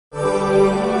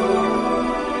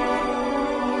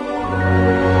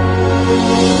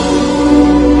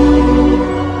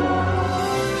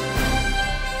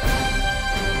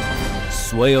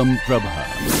Swayam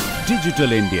Prabha.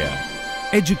 Digital India.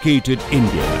 Educated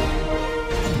India.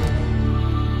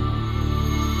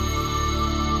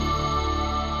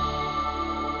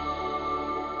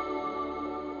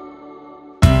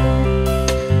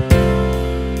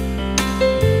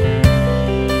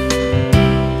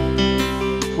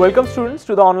 Welcome students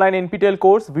to the online NPTEL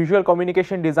course Visual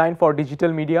Communication Design for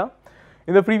Digital Media.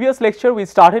 In the previous lecture we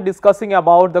started discussing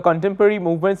about the contemporary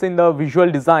movements in the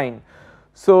visual design.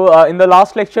 So in the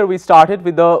last lecture we started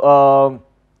with the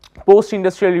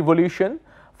post-industrial revolution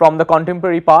from the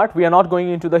contemporary part. We are not going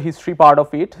into the history part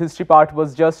of it. History part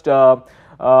was just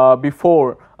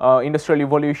before industrial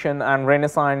revolution and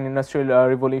Renaissance and industrial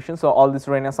revolution. So all this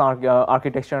Renaissance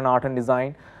architecture and art and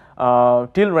design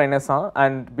till Renaissance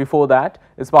and before that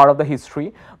is part of the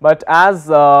history. But as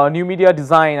new media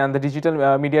design and the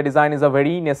digital media design is a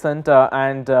very nascent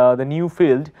and the new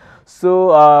field,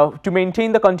 so to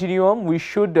maintain the continuum we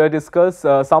should discuss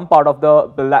some part of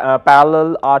the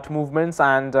parallel art movements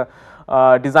and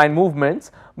design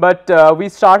movements. But we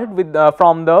started with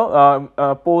from the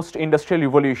post-industrial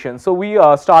revolution. So we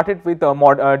started with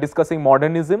discussing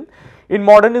modernism. In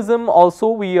modernism also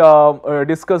we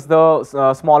discuss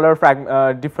the smaller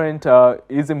different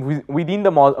ism within the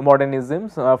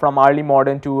modernisms from early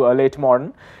modern to late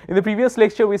modern. In the previous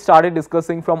lecture we started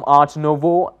discussing from Art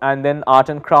Nouveau and then Art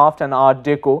and Craft and Art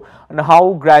Deco, and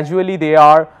how gradually they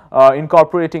are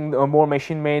incorporating more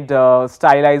machine made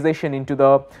stylization into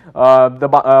the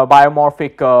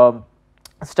biomorphic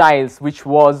styles which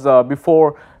was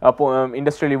before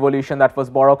industrial revolution, that was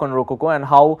Baroque and Rococo, and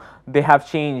how they have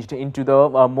changed into the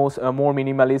more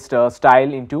minimalist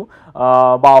style into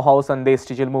Bauhaus and the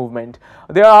Stigl movement.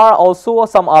 There are also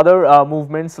some other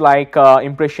movements like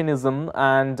Impressionism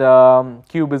and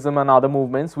Cubism and other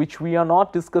movements which we are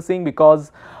not discussing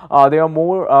because they are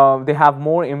more they have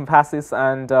more emphasis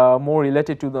and more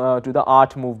related to the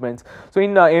art movements. So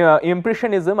in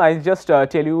Impressionism, I just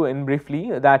tell you in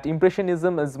briefly that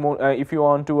Impressionism is more if you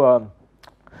want to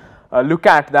look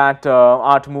at that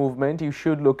art movement, you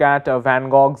should look at Van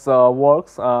Gogh's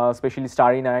works, especially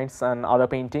Starry Nights and other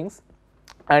paintings,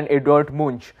 and Edvard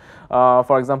Munch,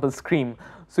 for example Scream.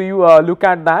 So you look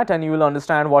at that and you will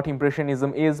understand what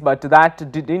Impressionism is, but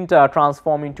that didn't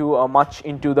transform into much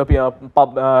into the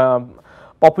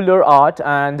popular art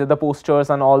and the posters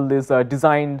and all this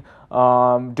design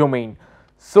domain.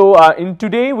 So in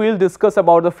today we will discuss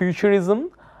about the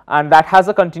Futurism, and that has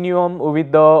a continuum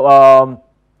with the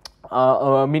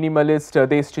minimalist,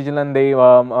 the Stigl and the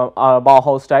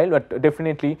Bauhaus style, but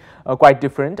definitely quite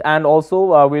different. And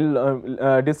also we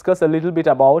will discuss a little bit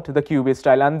about the Cubist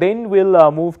style, and then we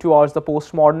will move towards the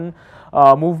postmodern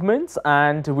movements,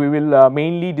 and we will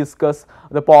mainly discuss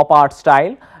the pop art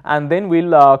style, and then we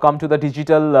will come to the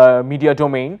digital media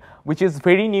domain, which is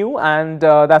very new, and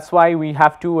that is why we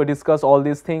have to discuss all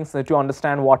these things to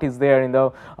understand what is there in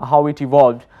the how it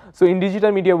evolved. So in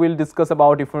digital media we will discuss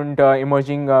about different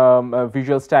emerging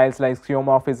visual styles like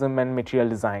skeuomorphism and material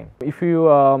design. If you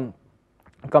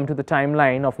come to the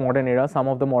timeline of modern era, some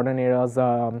of the modern eras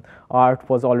art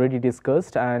was already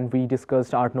discussed, and we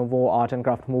discussed Art Nouveau, Art and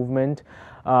Craft movement,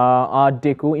 Art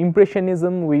Deco.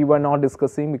 Impressionism we were not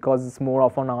discussing because it's more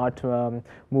of an art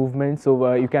movement.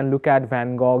 So you can look at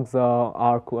Van Gogh's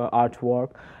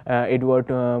artwork, Edvard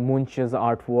Munch's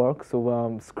artwork.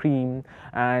 So Scream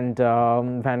and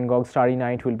Van Gogh's Starry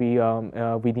Night will be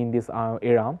within this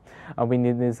era,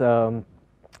 within this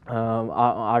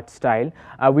art style.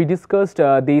 We discussed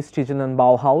the Stigl and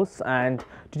Bauhaus, and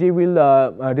today we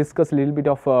will discuss a little bit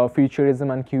of Futurism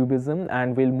and Cubism,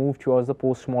 and we will move towards the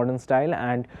postmodern style,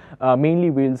 and mainly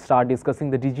we will start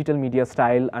discussing the digital media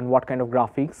style and what kind of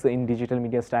graphics in digital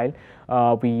media style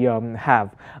we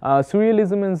have.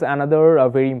 Surrealism is another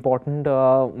very important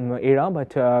era, but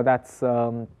that's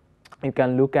you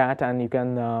can look at and you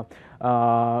can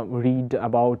read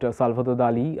about Salvador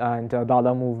Dali and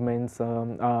Dada movements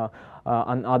and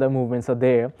other movements are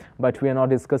there, but we are not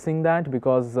discussing that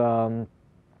because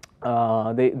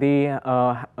they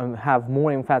have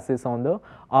more emphasis on the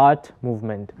art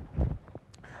movement.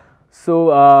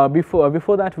 So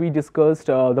before that we discussed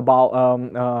the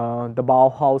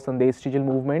Bauhaus and the Stigl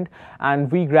movement,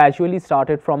 and we gradually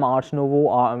started from Art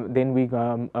Nouveau, then we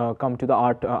come to the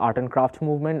art and craft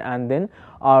movement, and then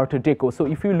Art Deco. So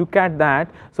if you look at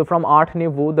that, so from Art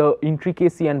Nouveau, the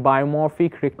intricacy and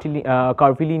biomorphic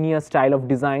curvilinear style of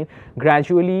design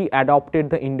gradually adopted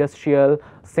the industrial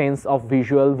sense of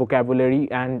visual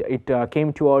vocabulary, and it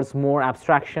came towards more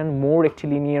abstraction, more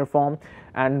rectilinear form,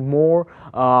 and more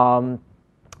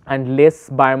and less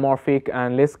biomorphic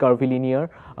and less curvilinear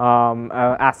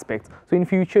aspects. So in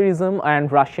Futurism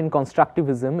and Russian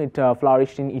constructivism, it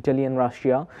flourished in Italy and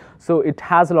Russia. So it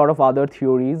has a lot of other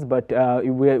theories, but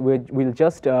we'll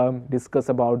just discuss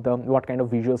about what kind of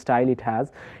visual style it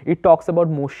has. It talks about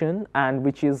motion, and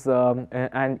which is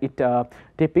and it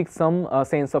depicts some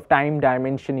sense of time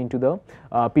dimension into the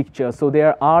picture. So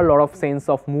there are a lot of sense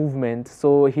of movement.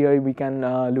 So here we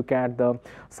can look at the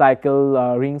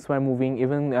cycle, rings were moving.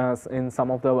 Even in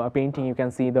some of the painting, you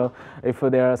can see if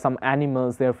there are some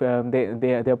animals, they're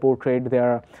portrayed.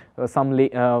 There are some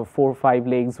 4 or 5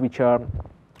 legs which are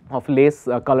of less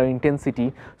color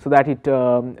intensity, so that it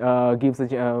gives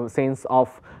a sense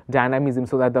of dynamism,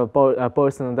 so that the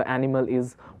person, the animal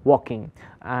is walking,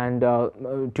 and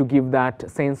to give that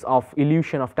sense of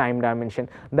illusion of time dimension.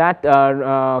 That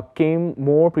came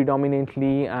more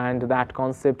predominantly, and that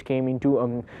concept came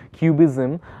into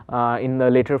cubism in the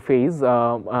later phase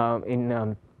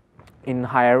in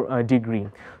higher degree.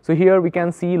 So here we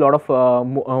can see a lot of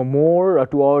more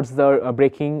towards the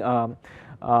breaking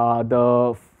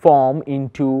the form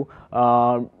into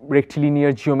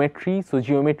rectilinear geometry. So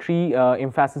geometry,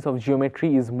 emphasis of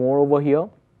geometry is more over here.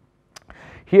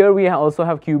 Here we also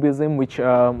have cubism, which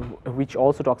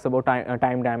also talks about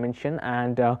time dimension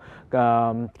and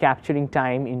capturing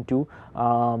time into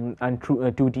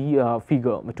 2D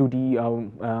figure,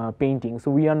 2D painting. So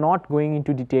we are not going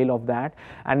into detail of that.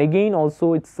 And again,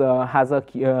 also it's has a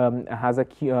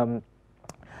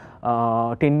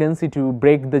tendency to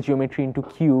break the geometry into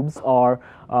cubes or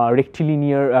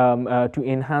rectilinear to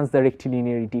enhance the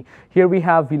rectilinearity. Here we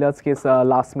have Velázquez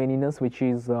Las Meninas, which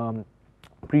is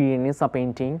pre-Renaissance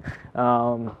painting,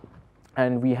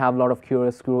 and we have a lot of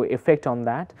chiaroscuro effect on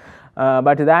that.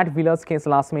 But that Velázquez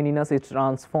Las Meninas is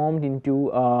transformed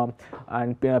into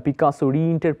and Picasso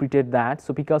reinterpreted that.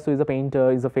 So Picasso is a painter,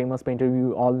 is a famous painter.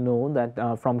 You all know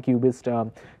that from Cubist.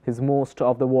 His most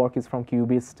of the work is from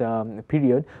Cubist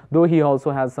period. Though he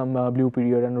also has some blue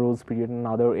period and rose period and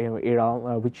other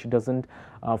era which doesn't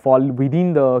fall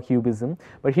within the Cubism.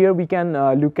 But here we can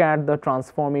look at the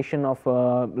transformation of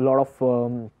a lot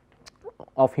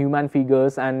of human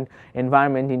figures and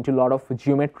environment into a lot of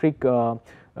geometric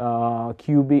of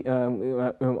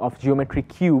geometric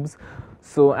cubes.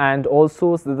 So and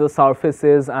also the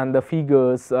surfaces and the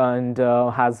figures, and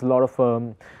has a lot of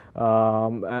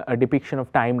a depiction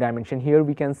of time dimension. Here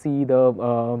we can see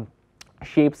the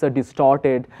shapes are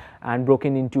distorted and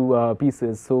broken into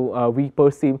pieces. So we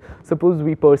perceive, suppose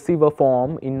we perceive a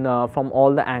form in from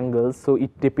all the angles, so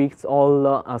it depicts all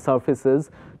the surfaces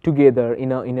together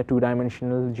in a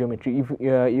two-dimensional geometry. If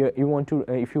you want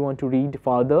to read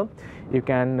further, you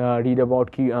can read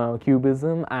about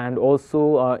cubism, and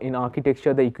also in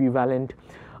architecture the equivalent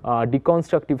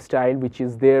deconstructive style which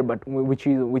is there, but which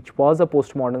was a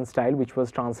postmodern style, which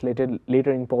was translated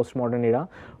later in postmodern era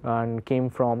and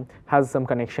has some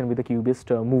connection with the cubist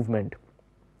movement.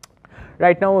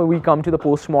 Right now we come to the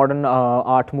postmodern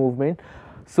art movement.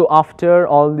 So after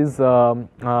all this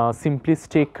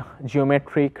simplistic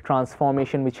geometric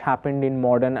transformation which happened in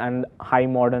modern and high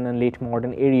modern and late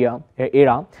modern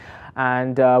era,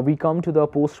 and we come to the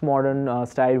postmodern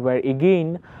style, where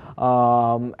again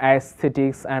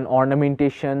aesthetics and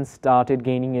ornamentation started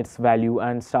gaining its value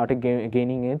and started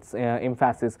gaining its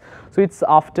emphasis. So it's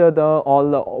after all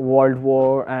the World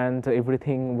War and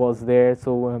everything was there.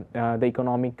 So the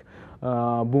economic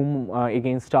boom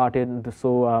again started.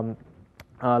 So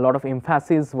a lot of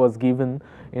emphasis was given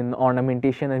in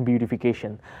ornamentation and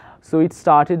beautification. So it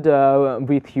started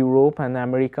with Europe and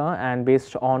America, and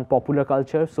based on popular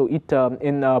culture. So it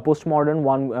in postmodern,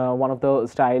 one of the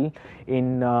style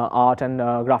in art and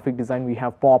graphic design, we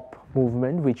have pop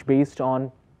movement, which based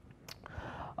on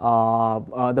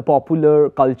the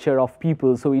popular culture of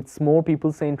people. So it's more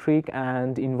people centric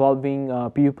and involving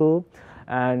people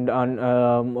and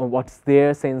what's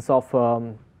their sense of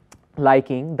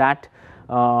liking, that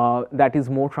is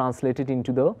more translated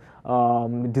into the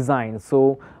design.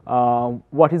 So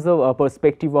what is the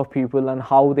perspective of people and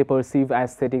how they perceive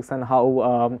aesthetics, and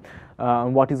how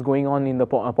what is going on in the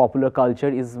popular culture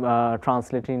is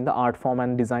translated in the art form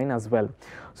and design as well.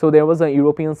 So there was a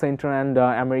European center and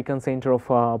American center of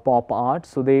pop art,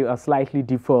 so they slightly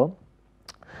differ.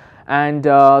 And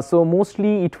so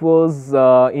mostly it was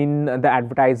in the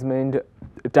advertisement,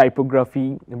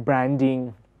 typography,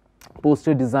 branding,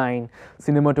 poster design,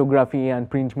 cinematography and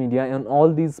print media, and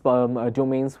all these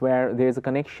domains where there is a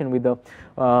connection with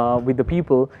the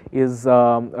people is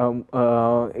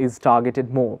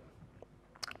targeted more.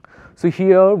 So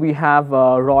here we have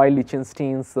Roy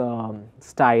Lichtenstein's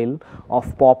style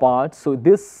of pop art. So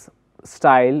this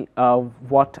style,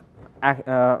 what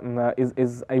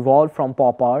is evolved from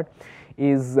pop art,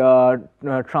 is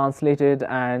translated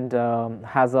and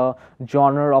has a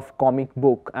genre of comic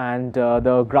book, and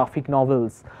the graphic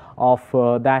novels of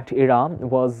that era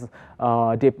was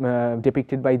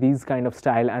depicted by these kind of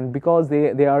style. And because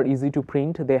they are easy to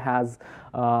print, they has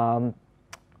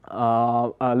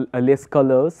less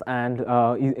colors and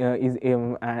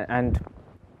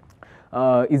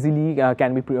easily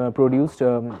can be produced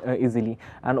easily.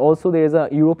 And also there is a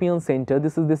European center.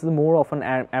 This is more of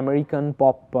an American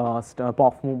pop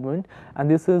pop movement, and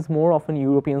this is more of an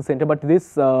European center. But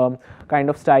this kind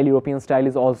of style, European style,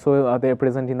 is also there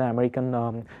present in the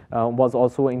American was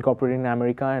also incorporated in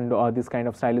America, and this kind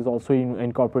of style is also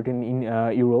incorporated in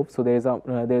Europe. So there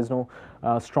is no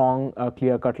strong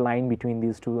clear-cut line between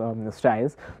these two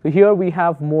styles. So here we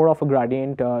have more of a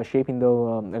gradient shape in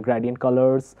the gradient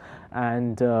colors,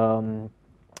 and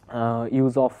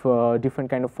use of different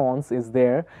kind of fonts is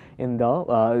there in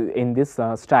the in this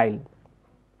style.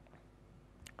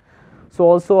 So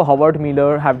also Howard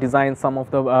Miller have designed some of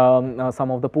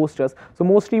the posters. So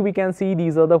mostly we can see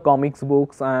these are the comic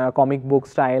book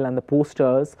style, and the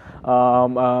posters,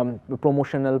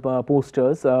 promotional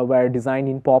posters were designed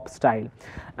in pop style.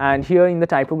 And here in the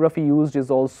typography used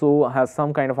is also has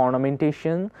some kind of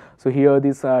ornamentation. So here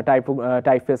these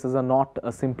typefaces are not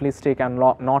simplistic and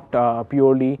not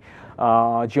purely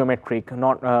geometric. There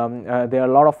are a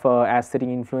lot of aesthetic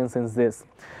influence in this.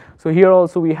 So here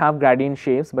also we have gradient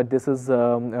shapes, but this is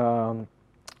Howard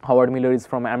Miller is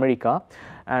from America.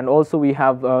 And also we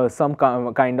have some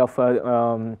kind of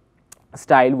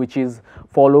style which is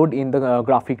followed in the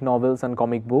graphic novels and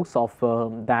comic books of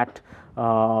that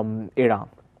era.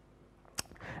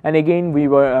 And again we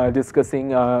were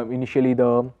discussing initially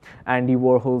the Andy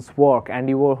Warhol's work.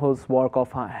 Andy Warhol's work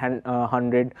of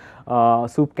 100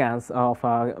 soup cans of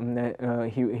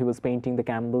he was painting the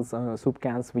Campbell's soup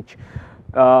cans, which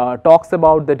talks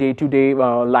about the day-to-day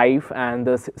life and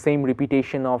the same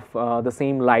repetition of the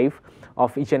same life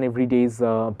of each and every day's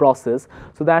process.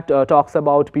 So that talks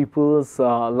about people's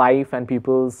life and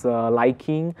people's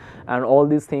liking, and all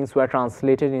these things were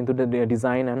translated into the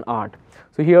design and art.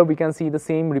 So here we can see the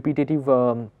same repetitive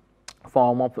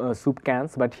form of soup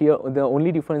cans, but here the only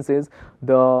difference is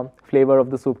the flavor of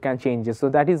the soup can changes. So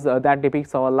that is that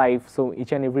depicts our life. So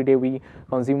each and every day we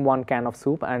consume one can of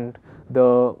soup, and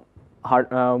the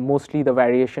mostly the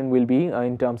variation will be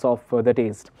in terms of the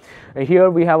taste.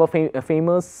 Here we have a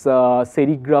famous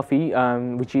serigraphy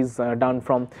which is done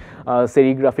from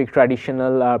serigraphic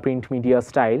traditional print media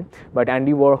style, but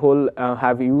Andy Warhol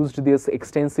have used this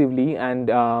extensively, and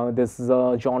this is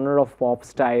a genre of pop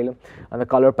style, and the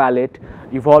color palette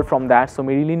evolved from that. So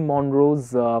Marilyn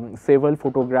Monroe's several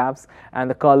photographs and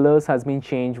the colors has been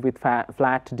changed with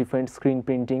flat different screen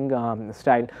printing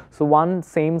style. So one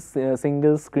same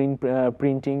single screen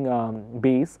printing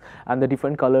base, and the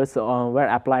different colors were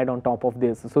applied on top of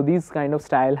this. So this kind of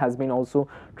style has been also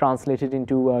translated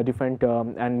into different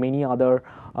and many other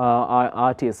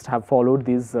artists have followed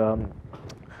this the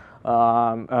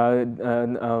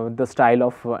style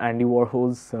of Andy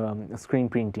Warhol's screen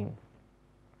printing.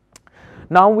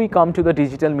 Now we come to the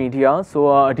digital media.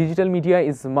 So digital media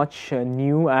is much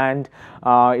new, and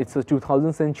it's a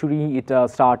 2000th century it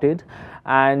started.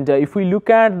 And if we look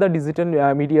at the digital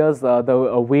medias,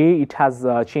 the way it has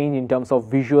changed in terms of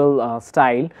visual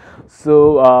style.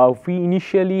 So we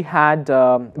initially had,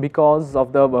 because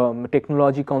of the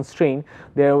technology constraint,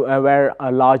 there were a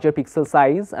larger pixel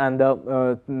size, and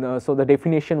so the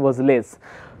definition was less.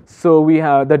 So we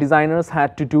the designers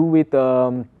had to do with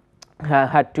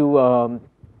had to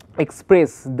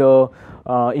express the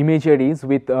imageries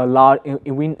with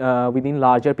within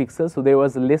larger pixels. So there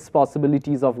was less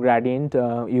possibilities of gradient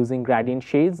using gradient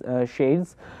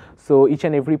shades. So each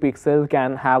and every pixel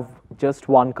can have just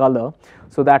one color.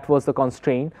 So that was the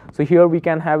constraint. So here we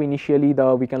can have initially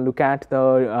we can look at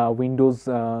the Windows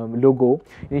logo.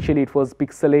 Initially it was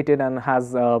pixelated and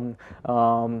has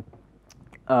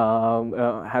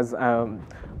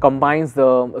combines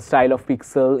the style of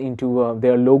pixel into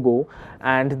their logo.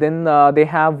 And then they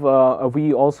have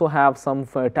we also have some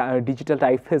digital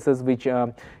typefaces which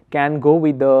can go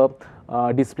with the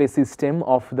display system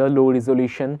of the low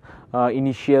resolution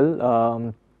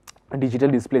initial digital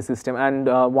display system. And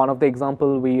one of the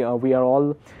example, we are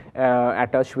all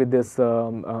attached with this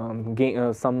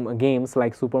some games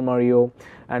like Super Mario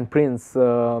and Prince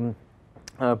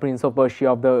of Persia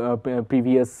of the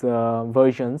previous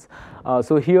versions.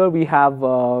 So here we have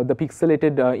the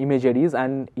pixelated imageries,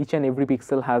 and each and every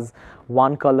pixel has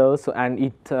one color. So and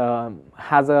it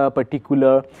has a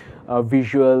particular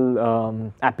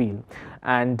visual appeal.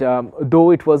 And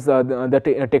though it was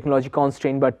the technology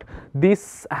constraint, but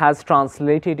this has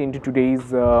translated into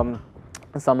today's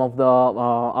some of the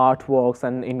artworks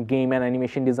and in game and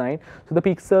animation design. So the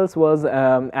pixels was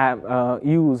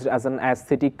used as an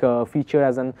aesthetic feature,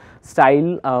 as an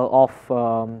style of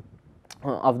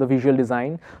the visual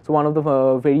design. So one of the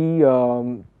very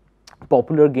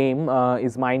popular game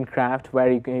is Minecraft, where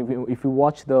if you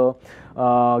watch the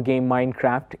game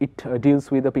Minecraft, it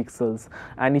deals with the pixels,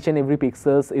 and each and every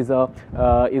pixels is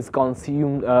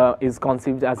conceived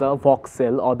as a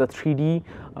voxel, or the 3D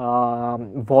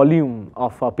volume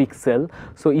of a pixel.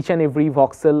 So each and every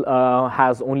voxel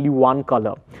has only one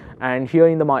color, and here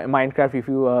in the Minecraft, if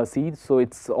you see, so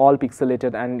it's all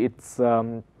pixelated, and it's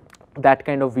that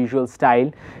kind of visual style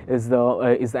is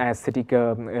the aesthetic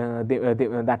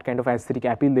that kind of aesthetic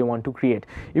appeal they want to create.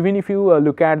 Even if you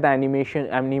look at the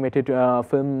animated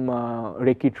film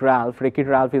Wreck-It Ralph. Wreck-It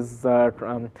Ralph is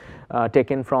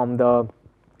taken from the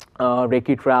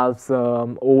Wreck-It Ralph's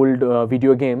old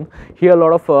video game. Here a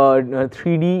lot of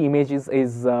 3D images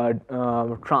is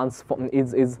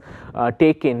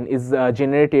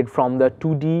generated from the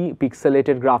 2D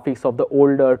pixelated graphics of the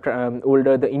older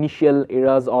the initial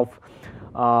eras of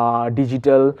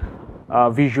digital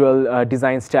visual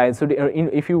design style. So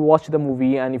if you watch the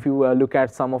movie, and if you look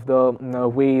at some of the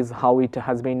ways how it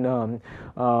has been the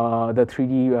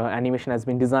 3D animation has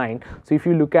been designed. So if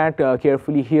you look at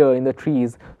carefully here in the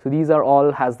trees, so these are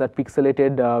all has that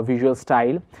pixelated visual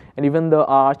style, and even the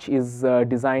arch is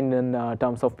designed in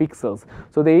terms of pixels.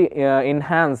 So they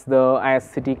enhance the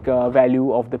aesthetic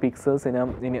value of the pixels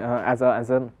as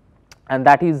a and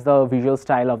that is the visual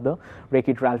style of the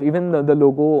Wreck-It Ralph. Even the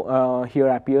logo here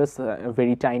appears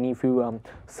very tiny. If you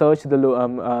search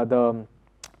the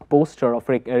poster of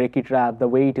Wreck-It Ralph, the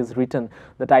way it is written,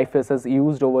 the typefaces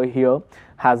used over here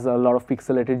has a lot of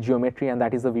pixelated geometry, and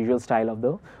that is the visual style of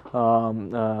the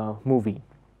movie.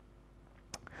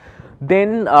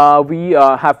 Then we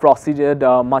have proceeded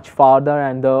much further,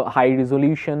 and the high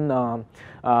resolution,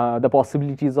 the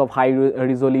possibilities of high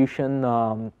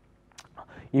resolution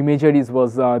imageries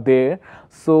was there.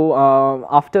 So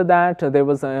after that, there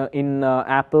was in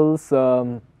Apple's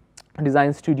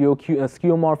design studio,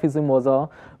 skeuomorphism was a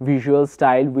visual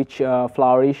style which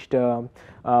flourished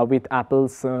with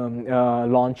Apple's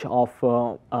launch of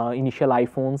initial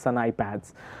iPhones and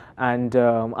iPads and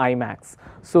iMacs.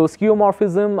 So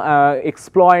skeuomorphism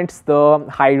exploits the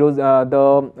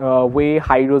way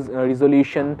high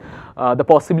resolution, the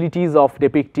possibilities of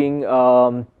depicting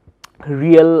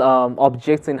real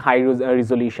objects in high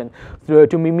resolution, so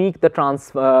to mimic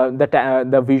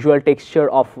the visual texture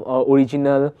of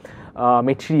original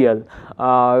material.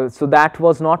 So that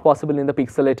was not possible in the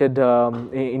pixelated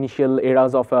initial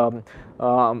eras of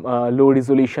low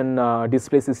resolution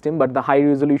display system, but the high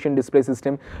resolution display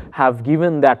system have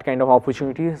given that kind of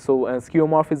opportunity. So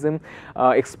skeuomorphism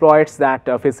exploits that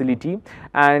facility,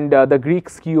 and the Greek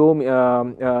skeo,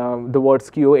 the word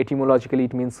skeo etymologically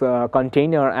it means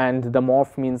container, and the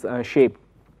morph means shape.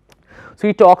 So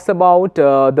he talks about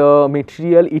the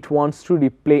material it wants to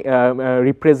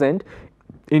represent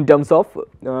in terms of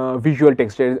visual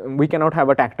texture. We cannot have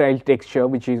a tactile texture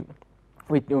which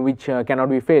cannot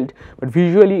be felt, but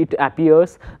visually it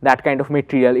appears that kind of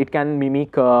material. It can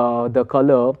mimic the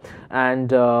color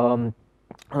and of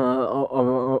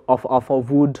a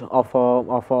wood, of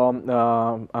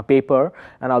a paper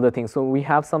and other things. So we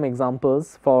have some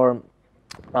examples for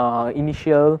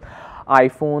initial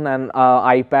iPhone and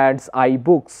iPads,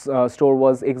 iBooks store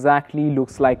was exactly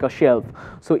looks like a shelf.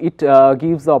 So it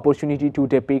gives the opportunity to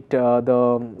depict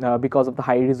because of the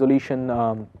high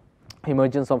resolution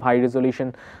emergence of high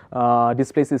resolution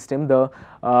display system, the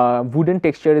wooden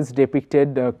texture is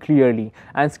depicted clearly,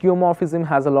 and skeuomorphism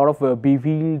has a lot of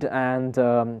beveled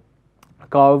and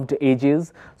curved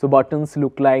edges. So buttons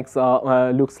looks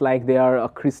like they are a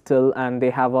crystal, and they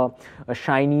have a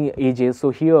shiny edges.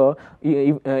 So here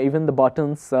even the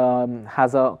buttons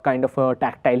has a kind of a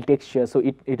tactile texture. So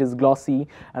it is glossy,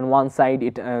 and one side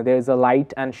there is a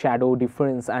light and shadow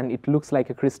difference, and it looks like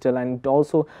a crystal, and it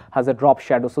also has a drop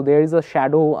shadow. So there is a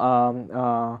shadow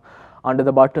under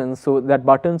the buttons, so that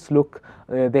buttons look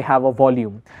they have a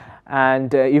volume.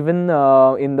 And even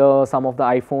in some of the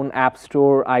iPhone App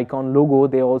Store icon logo,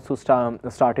 they also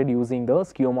started using the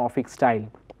skeuomorphic style.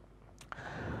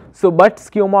 So, but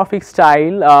skeuomorphic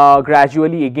style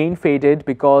gradually again faded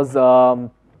because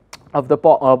of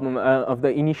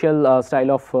the initial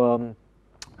style of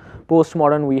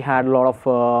postmodern. We had a lot of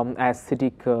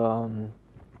aesthetic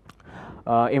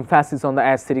emphasis on the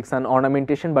aesthetics and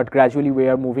ornamentation, but gradually we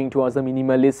are moving towards a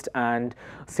minimalist and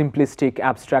simplistic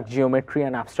abstract geometry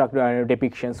and abstract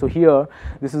depiction. So here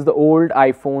this is the old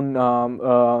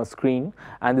iPhone screen,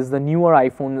 and this is the newer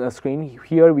iPhone screen.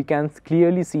 Here we can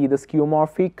clearly see the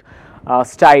skeuomorphic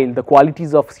style, the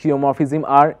qualities of skeuomorphism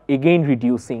are again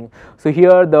reducing. So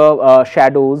here the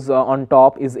shadows on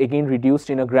top is again reduced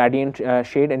in a gradient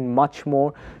shade and much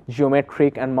more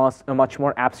geometric and much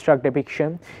more abstract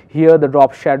depiction. Here the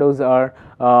drop shadows are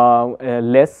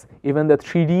less. Even the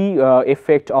 3D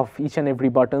effect of each and every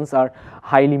buttons are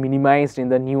highly minimized in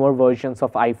the newer versions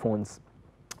of iPhones.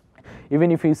 Even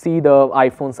if you see the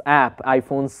iPhone's app,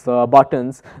 iPhone's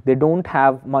buttons, they don't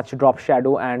have much drop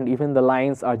shadow, and even the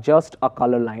lines are just a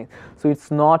color line. So it's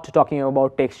not talking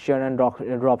about texture and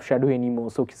drop shadow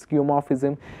anymore. So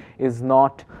skeuomorphism is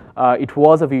not, it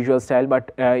was a visual style,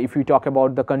 but if we talk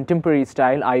about the contemporary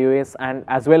style, iOS and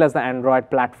as well as the Android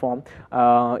platform,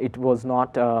 it was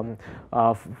not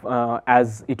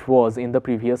as it was in the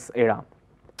previous era.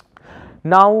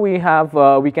 Now we have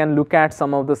we can look at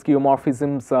some of the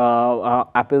skeuomorphisms,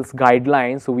 Apple's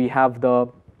guidelines. So we have the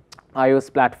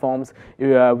iOS platforms.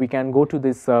 We can go to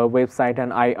this website,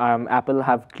 and Apple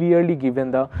have clearly given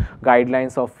the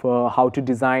guidelines of how to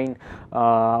design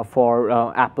for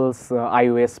Apple's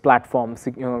iOS platform.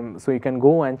 So you can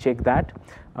go and check that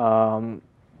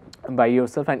by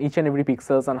yourself, and each and every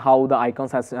pixels and how the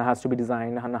icons has to be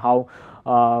designed, and how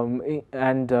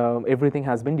everything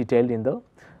has been detailed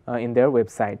in their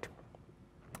website.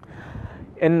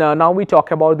 And now we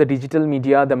talk about the digital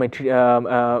media, the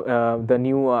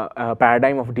new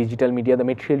paradigm of digital media, the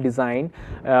material design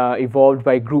evolved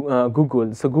by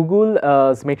Google. So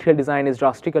Google's material design is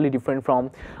drastically different from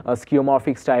a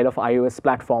skeuomorphic style of iOS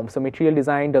platform. So material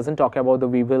design doesn't talk about the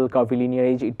bevel, curvilinear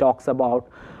edge. It talks about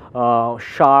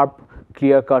sharp,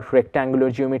 clear-cut rectangular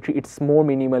geometry. It's more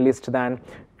minimalist than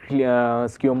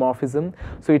skeuomorphism.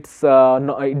 So it's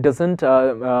it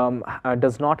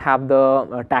does not have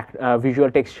the visual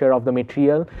texture of the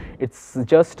material. It's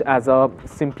just as a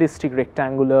simplistic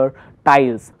rectangular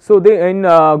tiles. So in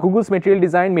Google's material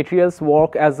design, materials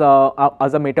work as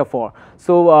a metaphor.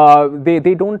 So they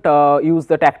don't use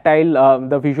the tactile,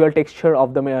 the visual texture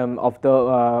of the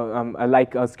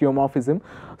like skeuomorphism.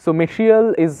 So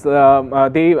material is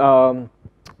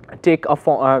take a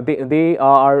form, they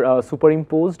are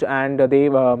superimposed, and they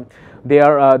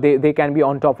can be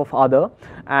on top of other,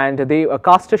 and they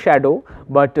cast a shadow,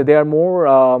 but they are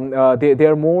more they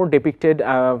are more depicted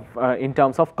in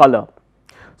terms of color.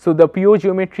 So the pure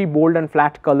geometry, bold and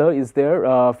flat color is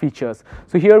their features.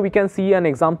 So here we can see an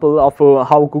example of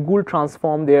how Google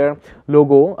transformed their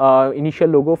logo, initial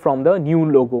logo, from the new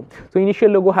logo. So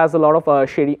initial logo has a lot of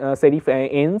serif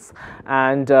ends,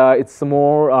 and it's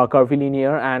more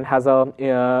curvilinear and has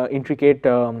a intricate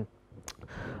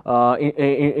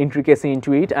intricacy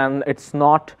into it, and it's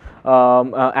not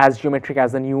as geometric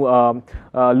as the new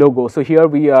logo. So here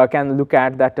we can look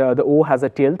at that the O has a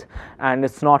tilt, and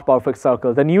it's not perfect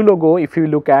circle. The new logo, if you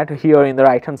look at here in the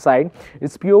right hand side,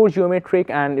 it's pure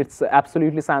geometric and it's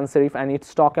absolutely sans serif, and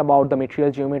it's talk about the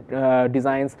material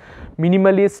designs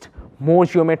minimalist, more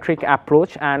geometric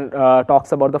approach, and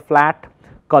talks about the flat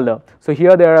color. So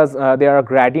here there are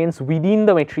gradients within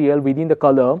the material, within the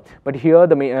color, but here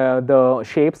the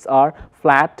shapes are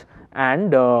flat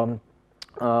and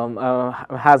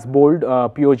has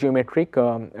bold pure geometric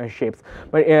shapes.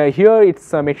 But here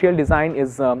its material design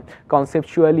is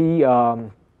conceptually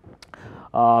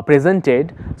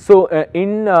presented. So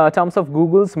in terms of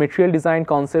Google's material design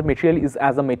concept, material is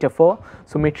as a metaphor.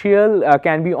 So material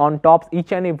can be on top,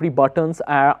 each and every buttons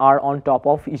are on top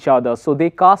of each other, so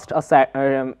they cast a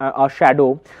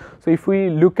shadow. So if we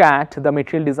look at the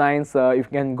material designs, you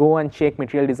can go and check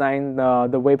material design,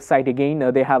 the website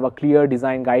again, they have a clear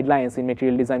design guidelines in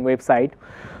material design website.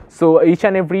 So each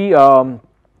and every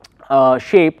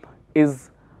shape is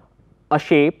a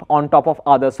shape on top of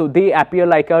others, so they appear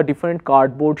like a different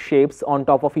cardboard shapes on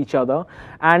top of each other,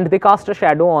 and they cast a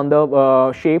shadow on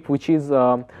the shape which is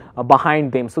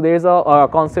behind them. So there is a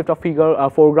concept of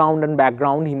foreground and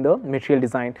background in the material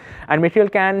design, and material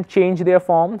can change their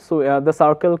form. So the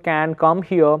circle can come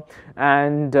here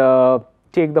and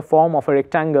take the form of a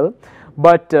rectangle,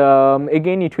 but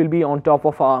again it will be on top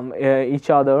of each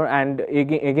other, and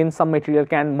again some material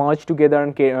can merge together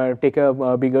and take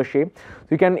a bigger shape.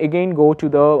 So you can again go to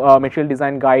the material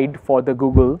design guide for the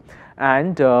Google,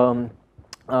 and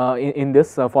in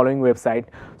this following website.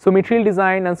 So material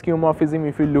design and skeuomorphism,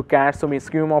 if you look at, so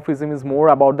skeuomorphism is more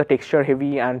about the texture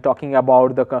heavy and talking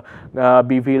about the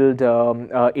beveled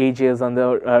edges and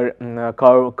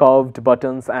the curved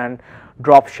buttons and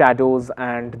drop shadows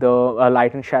and the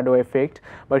light and shadow effect.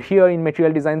 But here in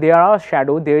material design there are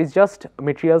shadow, there is just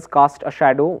materials cast a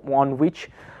shadow on which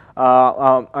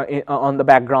on the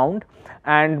background,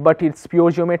 and but it's pure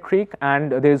geometric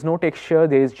and there is no texture,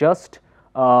 there is just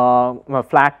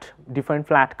different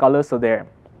flat colors are there.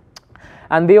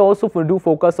 And they also do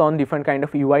focus on different kind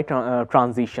of UI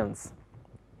transitions.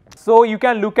 So you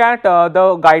can look at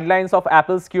the guidelines of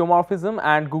Apple's skeuomorphism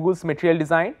and Google's material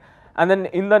design. And then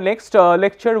in the next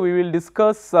lecture we will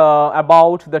discuss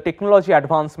about the technology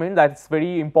advancement. That's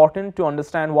very important to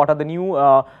understand what are the new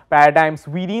paradigms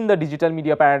within the digital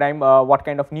media paradigm, what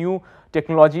kind of new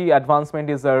technology advancement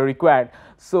is required,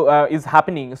 so is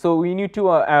happening. So we need to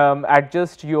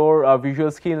adjust your visual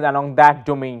skills along that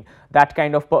domain, that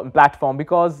kind of platform,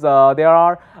 because there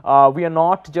are we are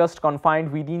not just confined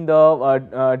within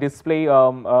the display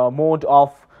mode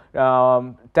of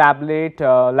tablet,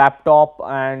 laptop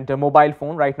and mobile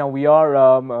phone. Right now we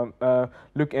are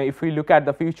if we look at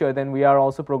the future, then we are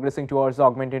also progressing towards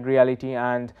augmented reality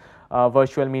and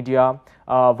virtual media,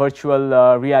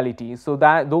 virtual reality. So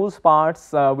that those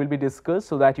parts will be discussed,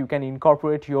 so that you can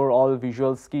incorporate your all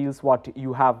visual skills what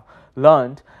you have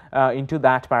learned into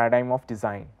that paradigm of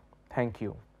design. Thank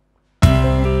you.